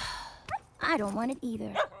 I don't want it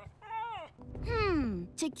either.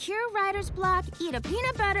 To cure writer's block, eat a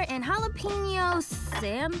peanut butter and jalapeno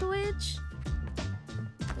sandwich?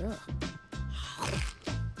 Ugh.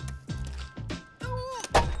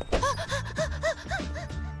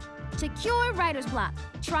 To cure writer's block,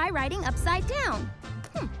 try writing upside down.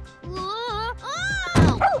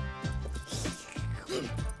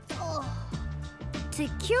 To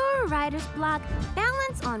cure writer's block,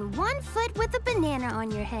 balance on one foot with a banana on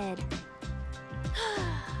your head.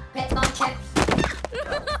 Pickle chips.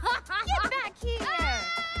 Get back here!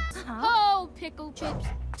 Oh, pickle chips.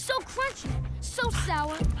 So crunchy, so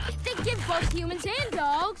sour. They give both humans and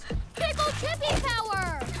dogs pickle chippy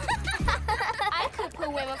power. I could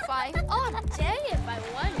poemify all day if I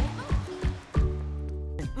wanted.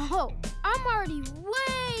 Oh, I'm already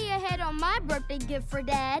way ahead on my birthday gift for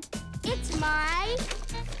Dad. It's my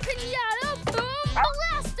Pinata Boom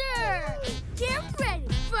Blaster! Get ready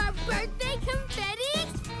for a birthday confetti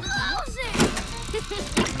explosion!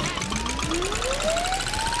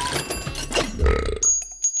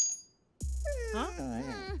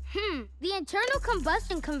 The internal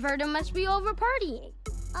combustion converter must be over partying.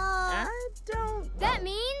 I don't... That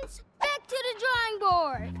means back to the drawing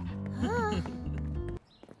board.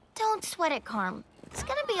 Don't sweat it, Carm. It's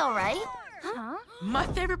gonna be all right. Huh? My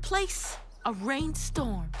favorite place, a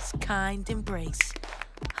rainstorm's kind embrace.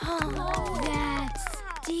 That's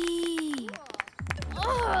deep.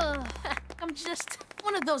 I'm just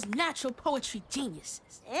one of those natural poetry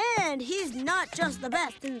geniuses. And he's not just the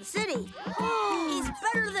best in the city. He's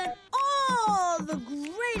better than all the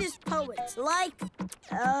greatest poets, like,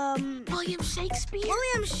 William Shakespeare?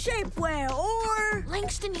 William Shapeware, or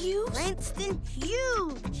Langston Hughes? Langston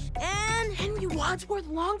Hughes, and Henry Wadsworth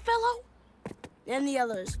Longfellow? And the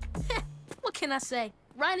others. What can I say?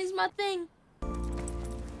 Writing's my thing.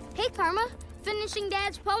 Hey, Karma. Finishing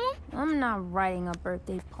Dad's poem? I'm not writing a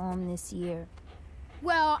birthday poem this year.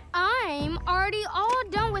 Well, I'm already all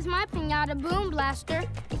done with my Pinata Boom Blaster.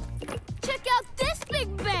 Check out this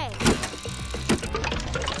big bang!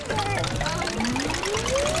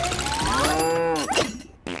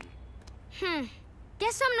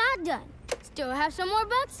 Guess I'm not done. Still have some more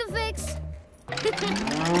bugs to fix.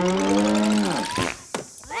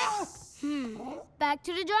 Back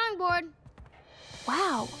to the drawing board.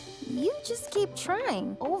 Wow, you just keep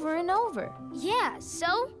trying over and over. Yeah,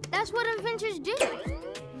 so that's what inventors do.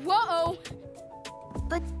 Whoa!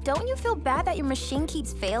 But don't you feel bad that your machine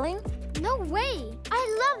keeps failing? No way!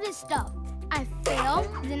 I love this stuff. I fail,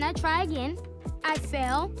 then I try again. I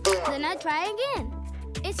fail, then I try again.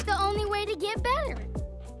 It's the only way to get better.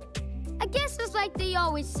 I guess it's like they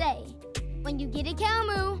always say. When you get a cow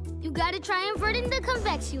moo, you gotta try inverting the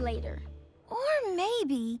convexulator. Or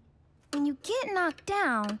maybe, when you get knocked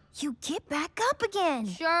down, you get back up again.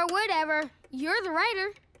 Sure, whatever. You're the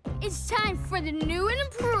writer. It's time for the new and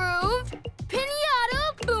improved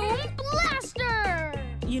Pinata Boom Blaster!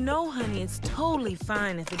 You know, honey, it's totally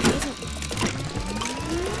fine if it doesn't...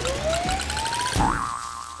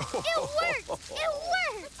 It worked! It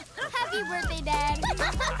worked! Happy birthday, Dad!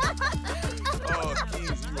 Oh,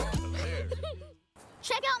 Keys, you are hilarious.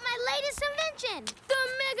 Check out my latest invention, the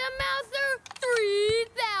Mega Mouther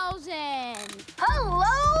 3000!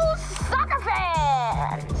 Hello, soccer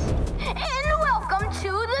fans! And welcome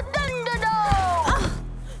to the Thunderdome!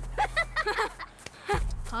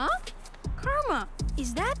 Huh? Karma,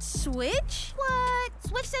 is that Switch? What?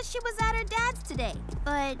 Switch said she was at her dad's today,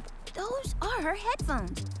 but those are her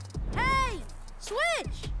headphones. Hey,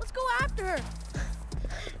 Switch! Let's go after her.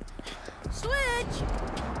 Switch!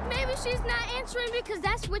 Maybe she's not answering because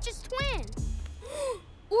that's Switch's twin.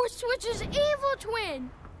 Or Switch's evil twin.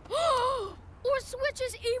 Or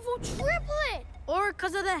Switch's evil triplet. Or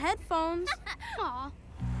because of the headphones. Aw.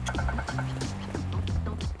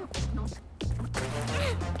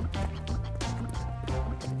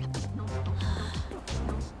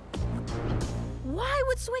 Why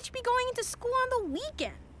would Switch be going into school on the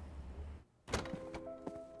weekend?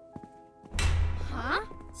 Huh?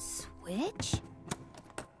 Switch?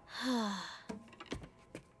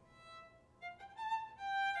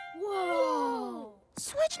 Whoa!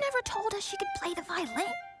 Switch never told us she could play the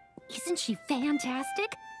violin. Isn't she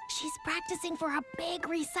fantastic? She's practicing for a big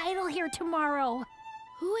recital here tomorrow.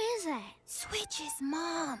 Who is that? Switch's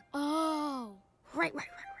mom. Oh. Right.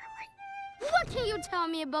 What can you tell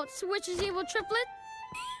me about Switch's evil triplet?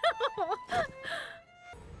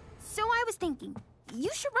 So I was thinking, you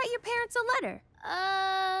should write your parents a letter.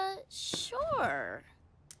 Sure.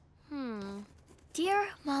 Dear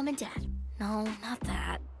Mom and Dad. No, not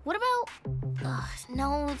that. What about...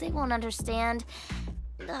 no, they won't understand.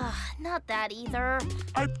 Not that either.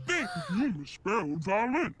 I think you misspelled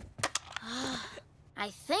violin. I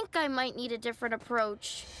think I might need a different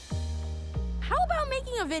approach. How about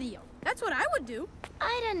making a video? That's what I would do.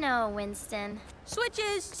 I don't know, Winston.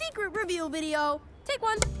 Switches, secret reveal video. Take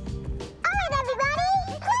one. All right,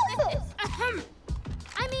 everybody, closes.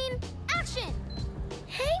 I mean, action!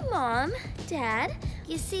 Hey, Mom, Dad.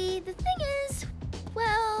 You see, the thing is,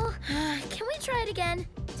 well, can we try it again?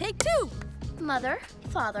 Take two. Mother,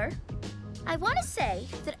 Father, I want to say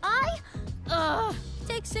that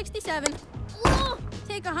Take 67.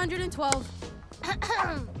 Take 112.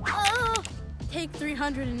 Take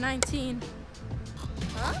 319.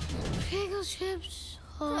 Huh? Pickle chips.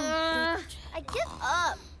 I give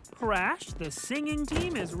up. Crash, the singing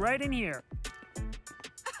team is right in here.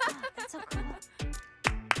 That's so cool.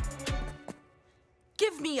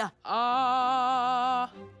 Give me a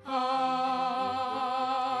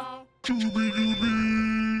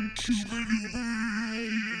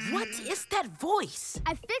What is that voice?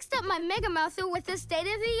 I fixed up my Mega Mouther with a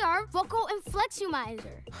state-of-the-art vocal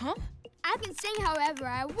inflexumizer. Huh? I can sing however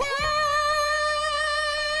I want.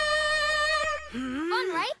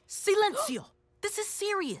 Fun, right? Silencio. This is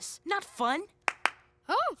serious, not fun.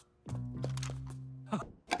 Oh.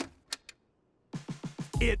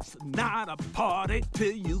 It's not a party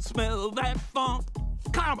till you smell that funk.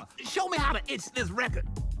 Karma, show me how to itch this record.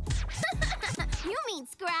 You mean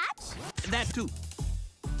scratch? That too.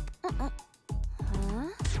 Huh?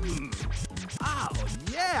 Oh,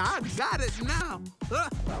 yeah, I got it now.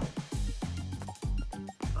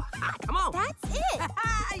 Come on. That's it.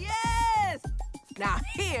 Yes! Now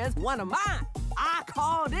here's one of mine. I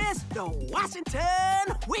call this the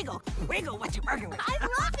Washington Wiggle. Wiggle what you're working with. I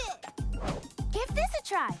love it. Give this a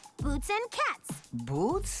try. Boots and cats.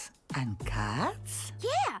 Boots and cats?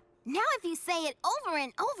 Yeah. Now if you say it over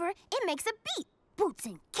and over, it makes a beat. Boots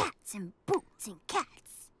and cats and boots and cats.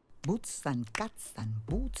 Boots and cats and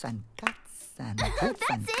boots and cats and boots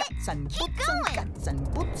and That's cats and Keep boots going. and cats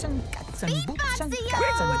and boots and cats and boots and Beatboxing,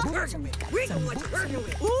 cats y'all. and boots and cats Wiggle and what you're boots working and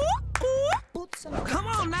with. boots and Come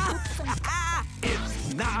on now.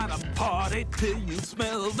 It's not a party till you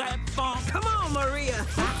smell that funk. Come on, Maria.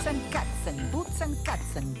 Boots and cats and boots and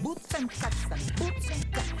cats and boots and cats and boots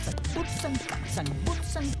and cats and boots and cats and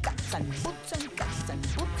boots and cats and boots and cats and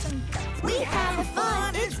boots and cats. We having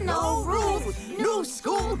fun, it's no rules. New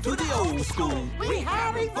school to the old school. We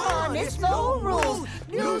having fun, it's no rules.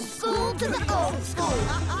 New school to the old school.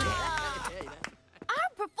 Our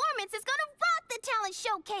performance is gonna rock the talent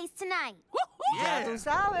showcase tonight. Ya tú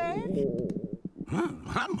sabes.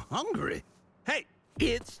 I'm hungry. Hey,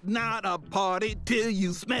 it's not a party till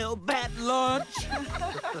you smell that lunch.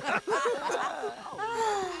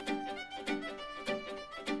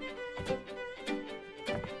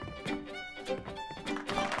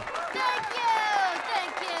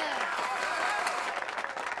 Thank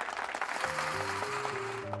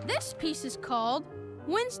you. This piece is called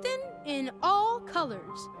Winston in All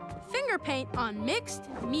Colors. Finger paint on mixed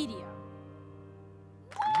media.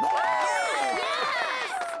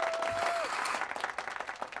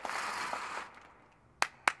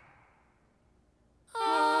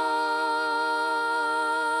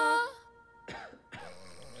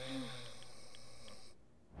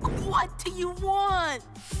 What do you want?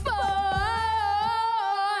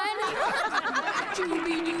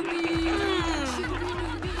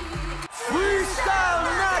 Freestyle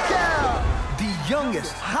Knockout! The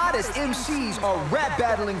youngest, hottest MCs are rap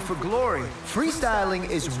battling for glory. Freestyling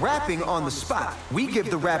is rapping on the spot. We give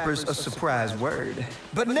the rappers a surprise word.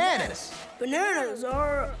 Bananas! Bananas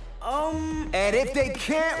are, And if they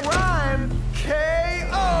can't rhyme, KO!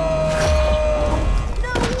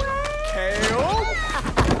 No way! KO?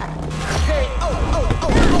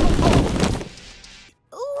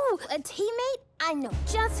 Ooh, a teammate? I know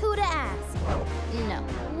just who to ask. No.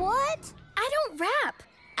 What? I don't rap.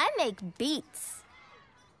 I make beats.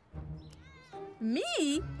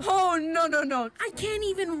 Me? Oh, no. I can't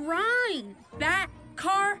even rhyme. That,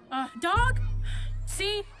 car, dog.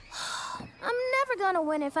 See? I'm never gonna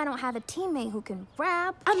win if I don't have a teammate who can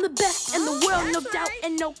rap. I'm the best in the world, no doubt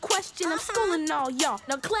and no question. I'm schooling all y'all.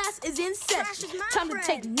 Now class is in session. Time to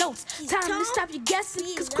take notes. Time to stop your guessing.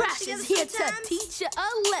 Cause Crash is here to teach you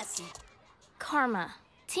a lesson. Karma,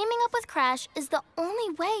 teaming up with Crash is the only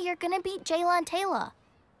way you're gonna beat Jaylon Taylor.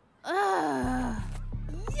 Yeah!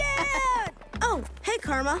 Oh, hey,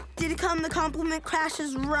 Karma. Did it come to compliment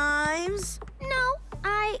Crash's rhymes? No,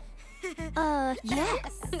 I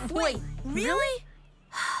Yes. Wait, really?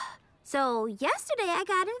 So, yesterday I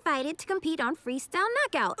got invited to compete on Freestyle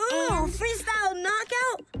Knockout. Ooh, Freestyle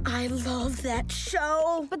Knockout? I love that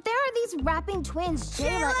show. But there are these rapping twins,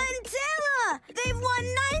 Jayla and Taylor! They've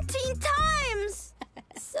won 19 times!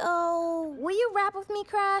 So, will you rap with me,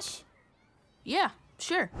 Crash? Yeah,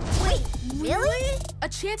 sure. Wait, really? A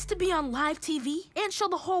chance to be on live TV and show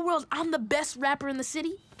the whole world I'm the best rapper in the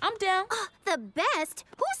city? I'm down. The best?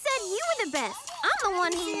 Who said you were the best? I'm the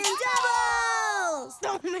one who... Devils!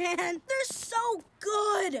 Oh, man, they're so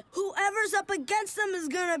good. Whoever's up against them is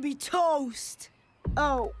gonna be toast.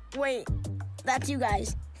 Oh, wait. That's you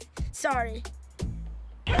guys. Sorry.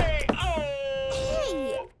 Hey!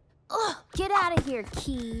 Ugh, get out of here,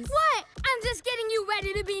 Keys. What? I'm just getting you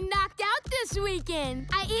ready to be knocked out this weekend.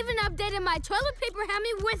 I even updated my toilet paper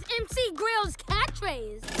Hemi with MC Grill's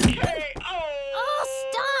catchphrase. Oh,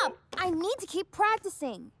 stop! I need to keep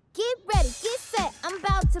practicing. Get ready, get set. I'm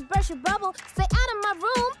about to burst your bubble. Stay out of my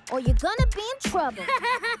room, or you're gonna be in trouble.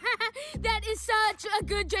 That is such a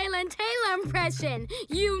good Jalen Taylor impression.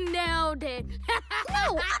 You nailed it.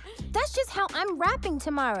 No, that's just how I'm rapping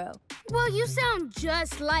tomorrow. Well, you sound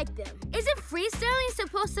just like them. Isn't freestyling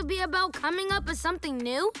supposed to be about coming up with something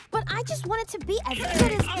new? But I just want it to be as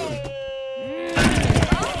good as them.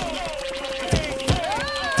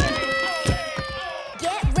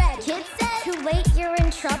 Get ready. Get set. Too late, you're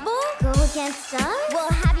in trouble? Go against us? We'll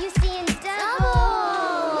have you seeing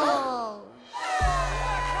double.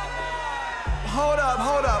 Hold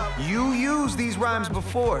up. You used these rhymes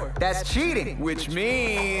before. That's cheating, which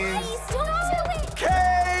means... Don't do it! KO!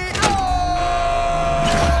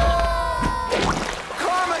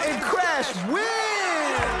 Karma and Crash win!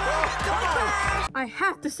 I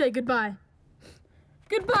have to say goodbye.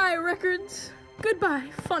 Goodbye, records. Goodbye,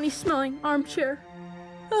 funny-smelling armchair.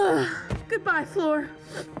 Goodbye, Floor.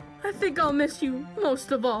 I think I'll miss you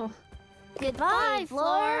most of all. Goodbye,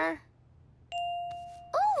 Floor.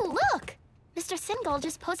 Oh, look! Mr. Singold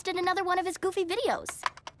just posted another one of his goofy videos.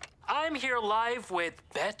 I'm here live with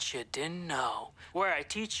Bet You Didn't Know, where I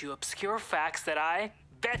teach you obscure facts that I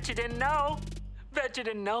bet you didn't know. Bet you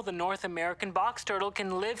didn't know the North American box turtle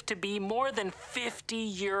can live to be more than 50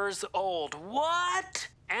 years old. What?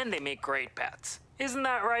 And they make great pets. Isn't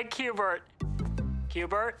that right, Cubert?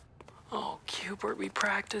 Cubert? Oh, Cubert, we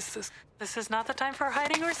practiced this. This is not the time for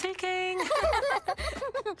hiding or seeking.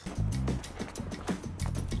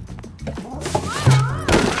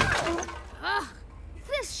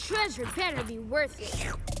 This treasure better be worth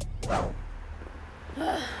it.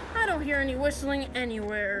 I don't hear any whistling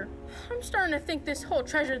anywhere. I'm starting to think this whole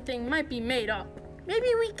treasure thing might be made up.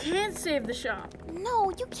 Maybe we can't save the shop.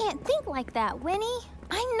 No, you can't think like that, Winnie.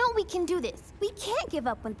 I know we can do this. We can't give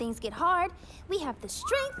up when things get hard. We have the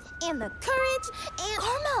strength and the courage and...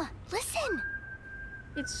 Karma, listen.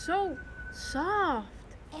 It's so soft.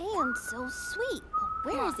 And so sweet.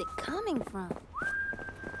 But where is it coming from?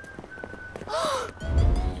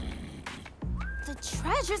 The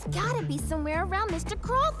treasure's gotta be somewhere around Mr.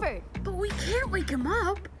 Crawford. But we can't wake him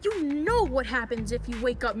up. You know what happens if you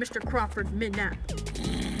wake up Mr. Crawford mid-nap.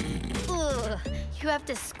 Ugh, you have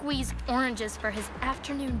to squeeze oranges for his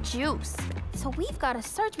afternoon juice. So we've gotta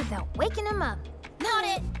search without waking him up. Not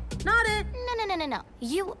it. Not it. No.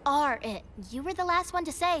 You are it. You were the last one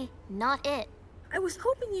to say, not it. I was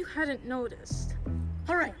hoping you hadn't noticed.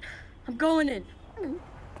 All right, I'm going in.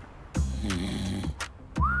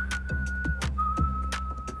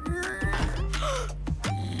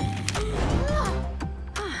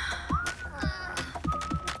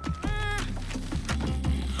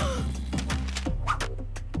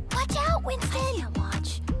 Watch out, Winston!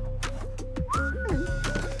 Watch.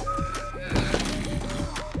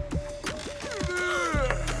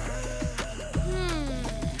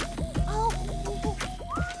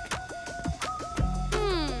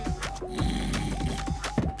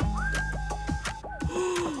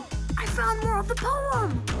 I found more of the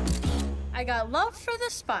poem! I got love for the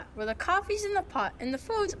spot where the coffee's in the pot and the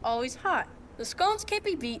food's always hot. The scones can't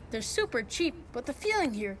be beat, they're super cheap, but the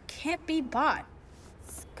feeling here can't be bought.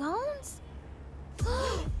 Scones?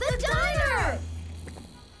 The diner!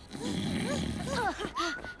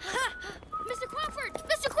 Mr. Crawford!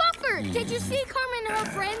 Mr. Crawford! Did you see Carmen and her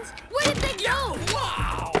friends? Where did they go?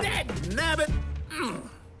 Wow! That nabbit!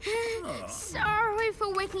 Sorry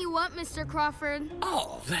for waking you up, Mr. Crawford.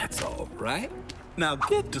 Oh, that's all right. Now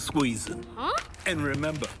get to squeezing. Huh? And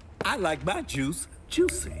remember, I like my juice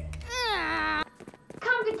juicy.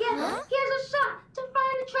 Come together. Here's a shot to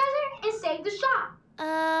find the treasure and save the shop.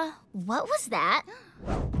 What was that?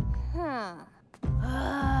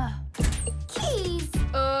 Keys!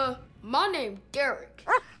 My name's Derek.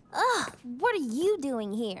 Ugh, what are you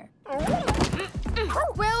doing here?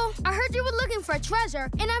 Well, I heard you were looking for a treasure,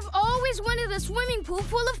 and I've always wanted a swimming pool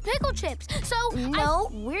full of pickle chips, so No,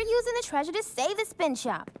 we're using the treasure to save the spin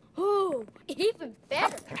shop. Ooh, even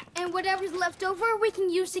better. And whatever's left over, we can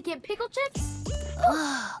use to get pickle chips?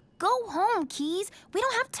 Go home, Keys. We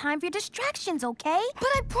don't have time for your distractions, okay? But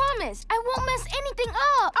I promise, I won't mess anything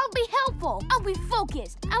up. I'll be helpful. I'll be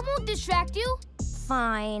focused. I won't distract you.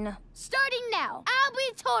 Fine. Starting now, I'll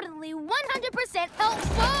be totally 100%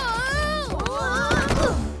 helpful.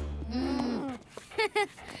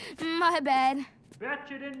 My bad. Bet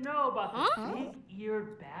you didn't know about the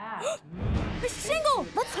big-eared bat. Mr. Single,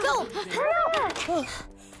 let's go.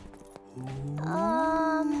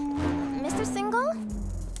 Mr. Single?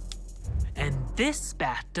 And this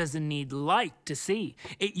bat doesn't need light to see.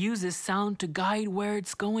 It uses sound to guide where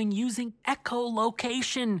it's going using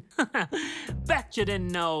echolocation. Bet you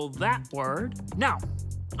didn't know that word. Now,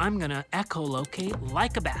 I'm gonna echolocate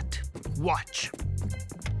like a bat. Watch.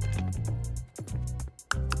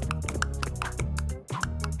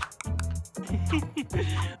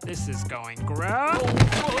 This is going great.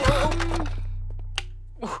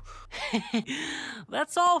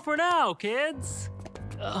 That's all for now, kids.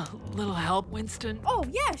 Little help, Winston? Oh,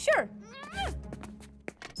 yeah, sure.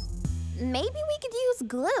 Maybe we could use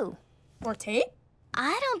glue. Or tape?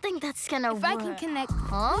 I don't think that's gonna If work. I can connect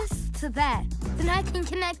this to that, then I can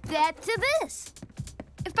connect that to this.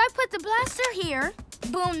 If I put the blaster here,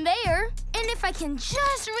 boom there, and if I can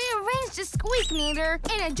just rearrange the squeak meter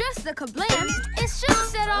and adjust the kablam, it should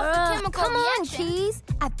set off the chemical Come on, reaction. Keys.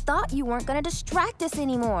 I thought you weren't gonna distract us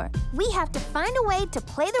anymore. We have to find a way to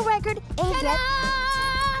play the record and Ta-da!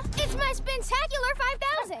 It's my Spectacular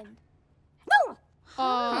 5000.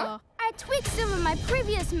 I tweaked some of my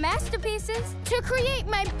previous masterpieces to create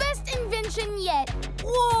my best invention yet.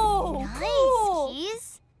 Whoa! Nice, Cool.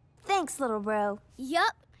 Keys. Thanks, little bro.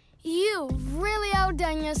 Yup. You've really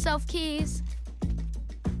outdone yourself, Keys.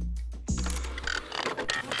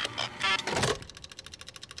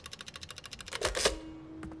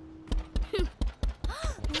 Look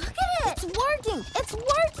at it! It's working! It's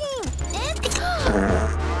working! It's...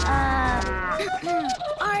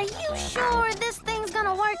 Are you sure this thing's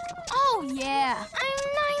gonna work? Oh, yeah.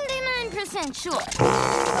 I'm 99% sure.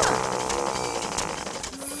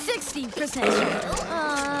 60% sure.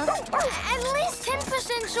 At least 10%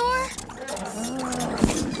 sure.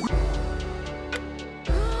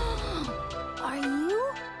 Are you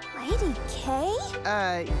Lady K?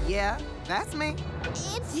 Yeah, that's me.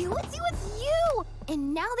 It's you, it's you, it's you!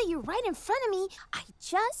 And now that you're right in front of me, I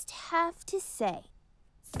just have to say,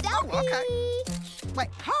 selfie! Oh, okay. Wait,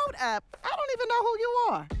 hold up. I don't even know who you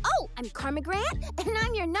are. Oh, I'm Karma Grant, and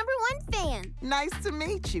I'm your #1 fan. Nice to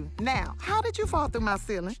meet you. Now, how did you fall through my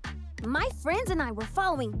ceiling? My friends and I were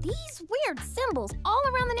following these weird symbols all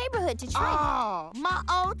around the neighborhood to try. Oh, my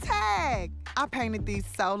old tag. I painted these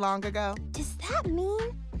so long ago. Does that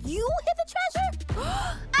mean you hid the treasure?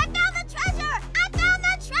 I found the treasure! I found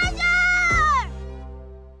the treasure!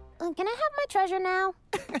 Can I have my treasure now?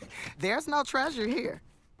 There's no treasure here.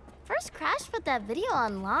 First Crash put that video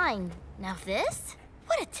online. Now this?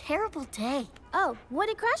 What a terrible day. Oh, what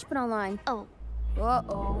did Crash put online? Oh.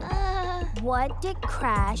 Uh-oh. What did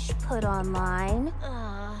Crash put online?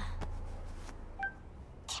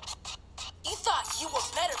 You thought you were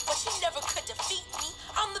better, but you never could defeat me.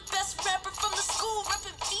 I'm the best rapper from the school,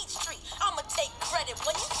 reppin' Peachtree. I'ma take credit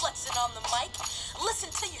when you flexing on the mic. Listen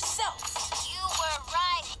to yourself. You were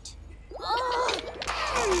right.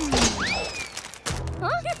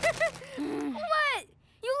 What?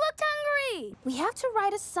 You looked hungry. We have to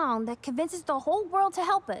write a song that convinces the whole world to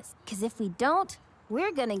help us. Because if we don't,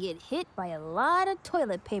 we're gonna get hit by a lot of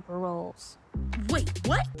toilet paper rolls. Wait,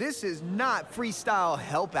 what? This is not freestyle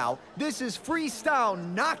help out. This is freestyle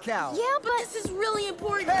knockout. Yeah, but this is really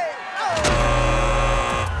important. Hey!